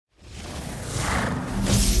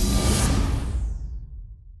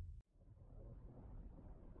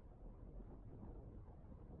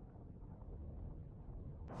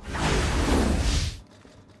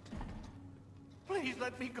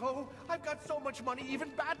let me go. I've got so much money, even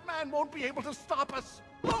Batman won't be able to stop us.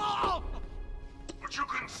 Oh! But you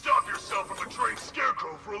couldn't stop yourself from betraying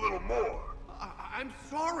Scarecrow for a little more. I'm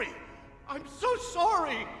sorry. I'm so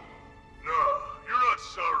sorry. No, you're not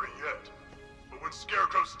sorry yet. But when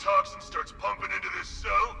Scarecrow's toxin starts pumping into this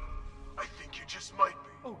cell, I think you just might be.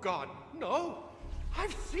 Oh, God, no.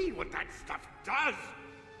 I've seen what that stuff does.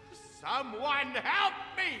 Someone help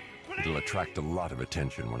me, please! It'll attract a lot of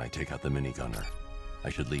attention when I take out the minigunner. I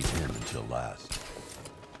should leave him until last.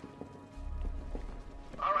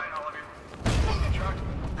 All right, all of you. Pull the truck.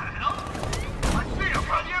 The hell? I see him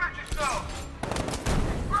by the energy cell.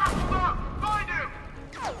 Grapple him up! Find him!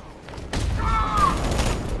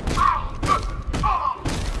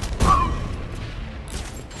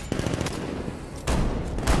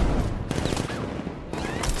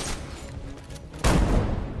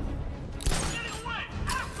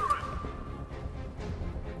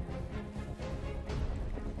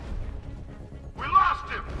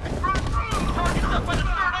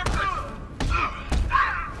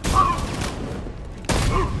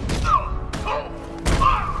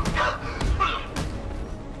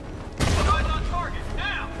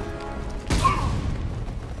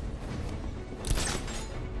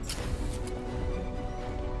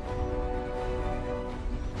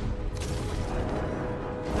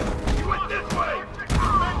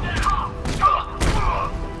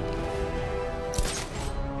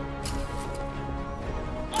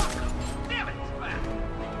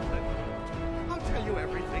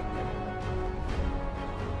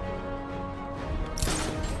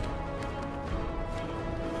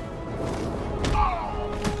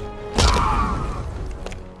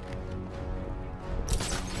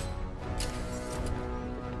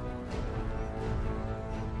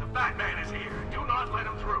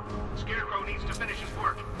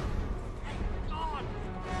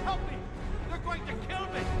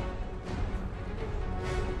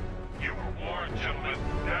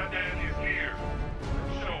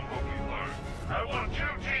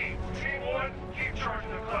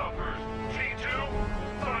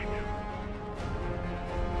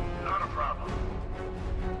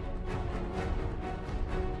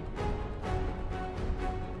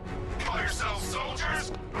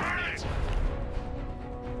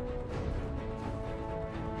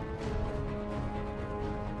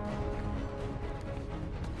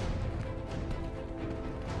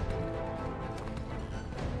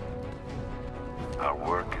 Our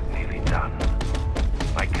work is nearly done.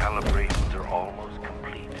 My calibrations are almost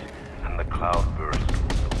complete, and the cloudburst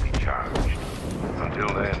will be charged. Until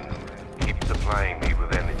then, keep supplying me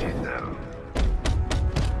with energy cells.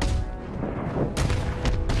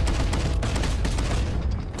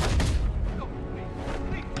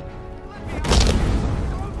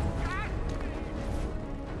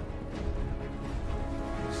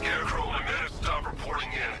 Scarecrow, my men have stopped reporting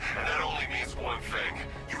in, and that only means one thing.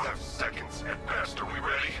 You have seconds at best. Are we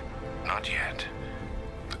ready? Not yet.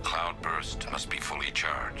 The cloudburst must be fully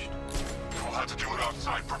charged. We'll have to do it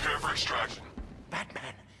offsite. Prepare for extraction.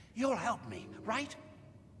 Batman, you'll help me, right?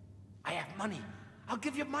 I have money. I'll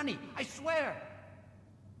give you money, I swear.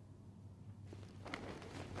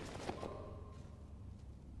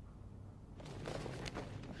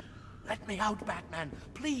 Let me out, Batman.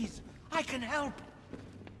 Please, I can help.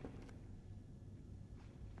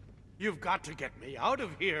 You've got to get me out of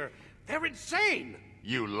here. They're insane.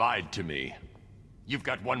 You lied to me. You've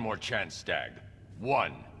got one more chance, Stagg.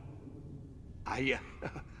 One.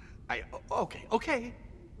 Okay.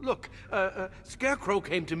 Look, Scarecrow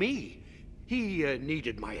came to me. He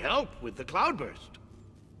needed my help with the cloudburst.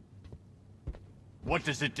 What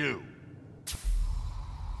does it do?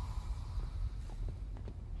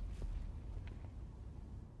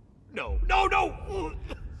 No!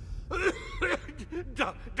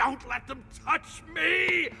 Don't let them touch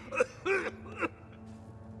me!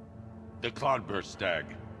 The cloudburst, Stagg.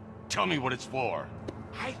 Tell me what it's for.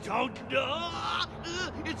 I don't know!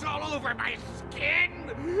 It's all over my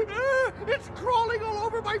skin! It's crawling all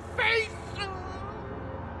over my face!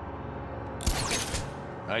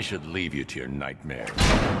 I should leave you to your nightmare.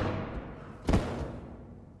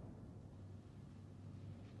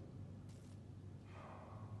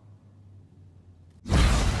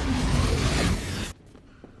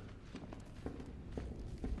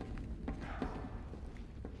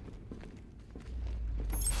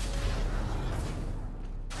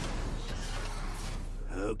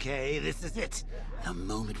 Okay, this is it. The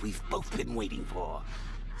moment we've both been waiting for.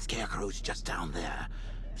 Scarecrow's just down there.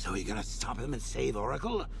 So are you gonna stop him and save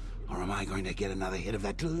Oracle? Or am I going to get another hit of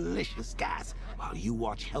that delicious gas while you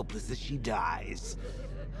watch helpless as she dies?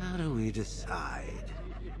 How do we decide?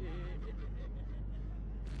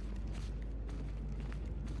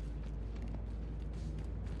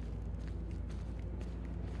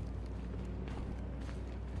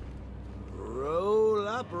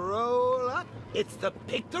 It's the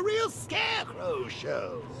Pick-the-Real Scarecrow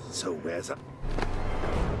show. So where's a...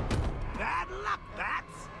 Bad luck,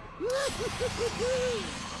 Bats!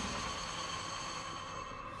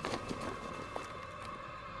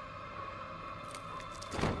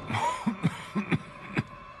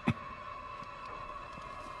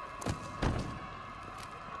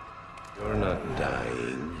 You're not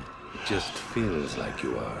dying. It just feels like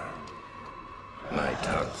you are. My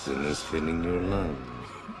toxin is filling your lungs,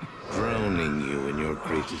 drowning you in your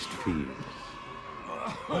greatest fears.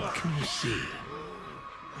 What can you see?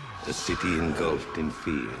 A city engulfed in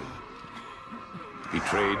fear.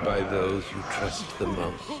 Betrayed by those you trust the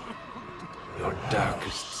most. Your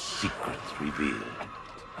darkest secrets revealed.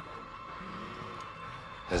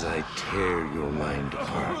 As I tear your mind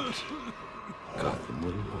apart, Gotham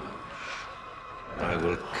will watch. I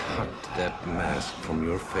will cut that mask from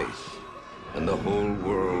your face, and the whole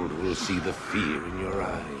world will see the fear in your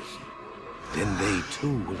eyes. Then they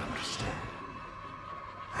too will understand.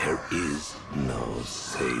 There is no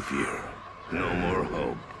savior, no more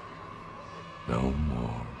hope, no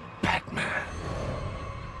more Batman.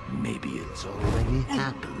 Maybe it's already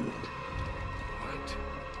happened. What?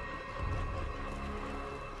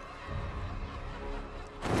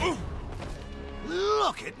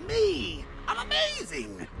 Look at me! I'm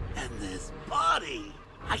amazing! And this body!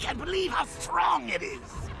 I can't believe how strong it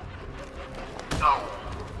is! No!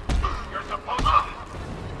 You're supposed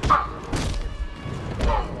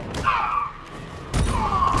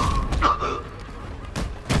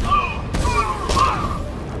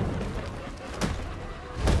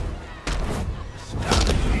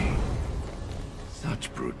Astonishing.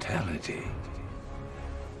 Such brutality.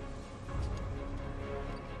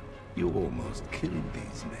 You almost killed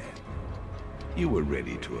these men. You were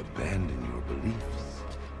ready to abandon your beliefs,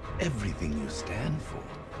 everything you stand for.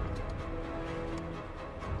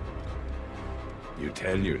 You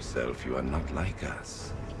tell yourself you are not like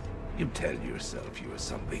us. You tell yourself you are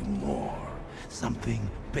something more, something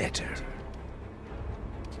better.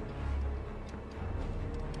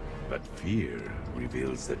 But fear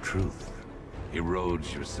reveals the truth,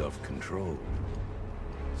 erodes your self-control.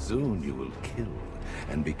 Soon you will kill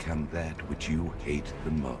and become that which you hate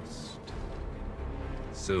the most.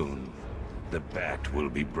 Soon, the bat will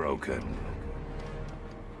be broken.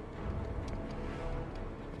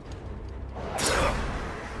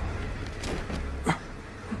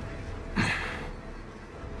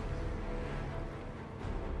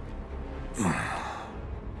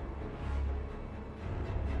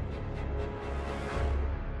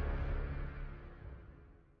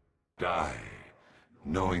 Die,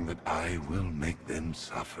 knowing that I will make them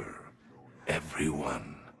suffer.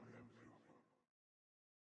 Everyone.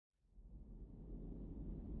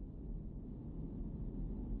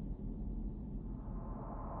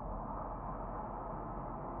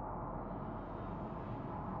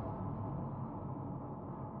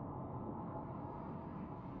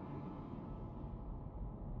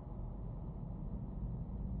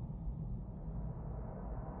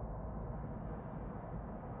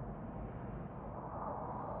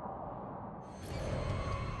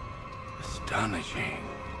 Astonishing.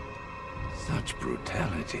 Such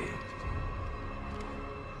brutality.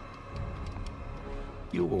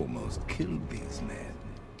 You almost killed these men.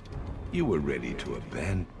 You were ready to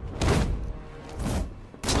abandon...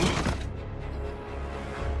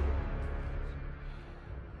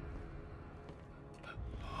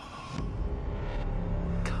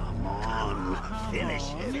 Come on, finish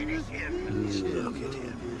him. Finish him. Look at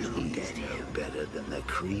him. He's no better than the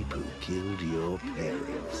creep who killed your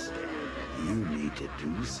parents. You need to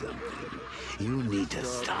do something. You need to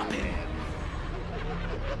stop him.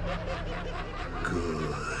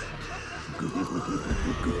 Good.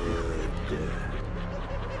 Good.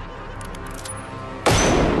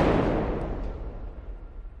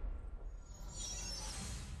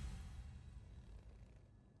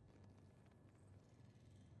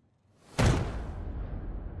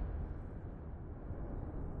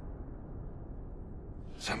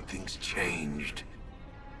 Something's changed.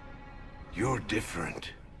 You're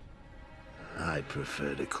different. I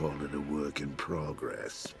prefer to call it a work in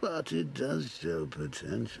progress, but it does show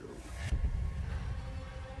potential.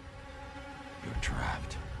 You're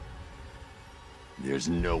trapped. There's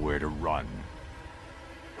nowhere to run.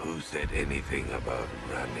 Who said anything about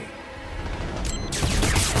running?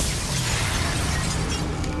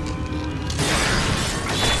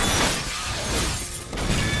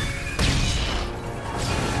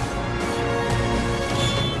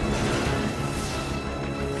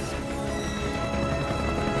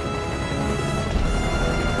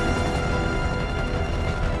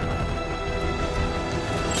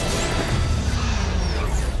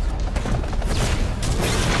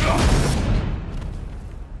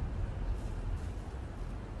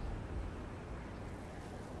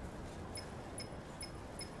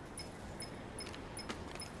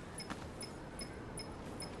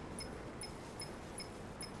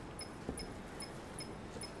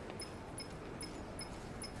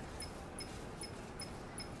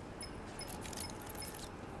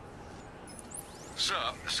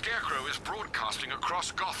 Sir, Scarecrow is broadcasting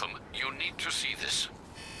across Gotham. You need to see this.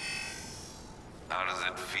 How does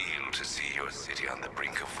it feel to see your city on the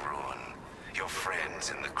brink of ruin? Your friends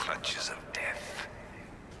in the clutches of death?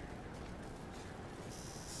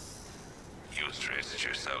 You stretched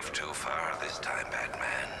yourself too far this time,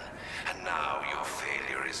 Batman. And now your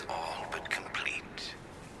failure is all but complete.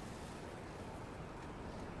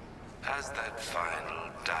 As that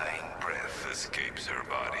final dying breath escapes her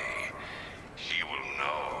body, she will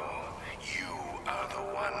know you are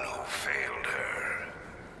the one who failed her.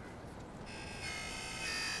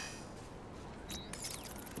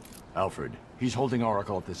 Alfred, he's holding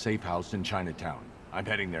Oracle at the safe house in Chinatown. I'm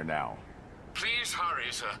heading there now. Please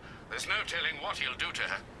hurry, sir. There's no telling what he'll do to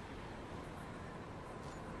her.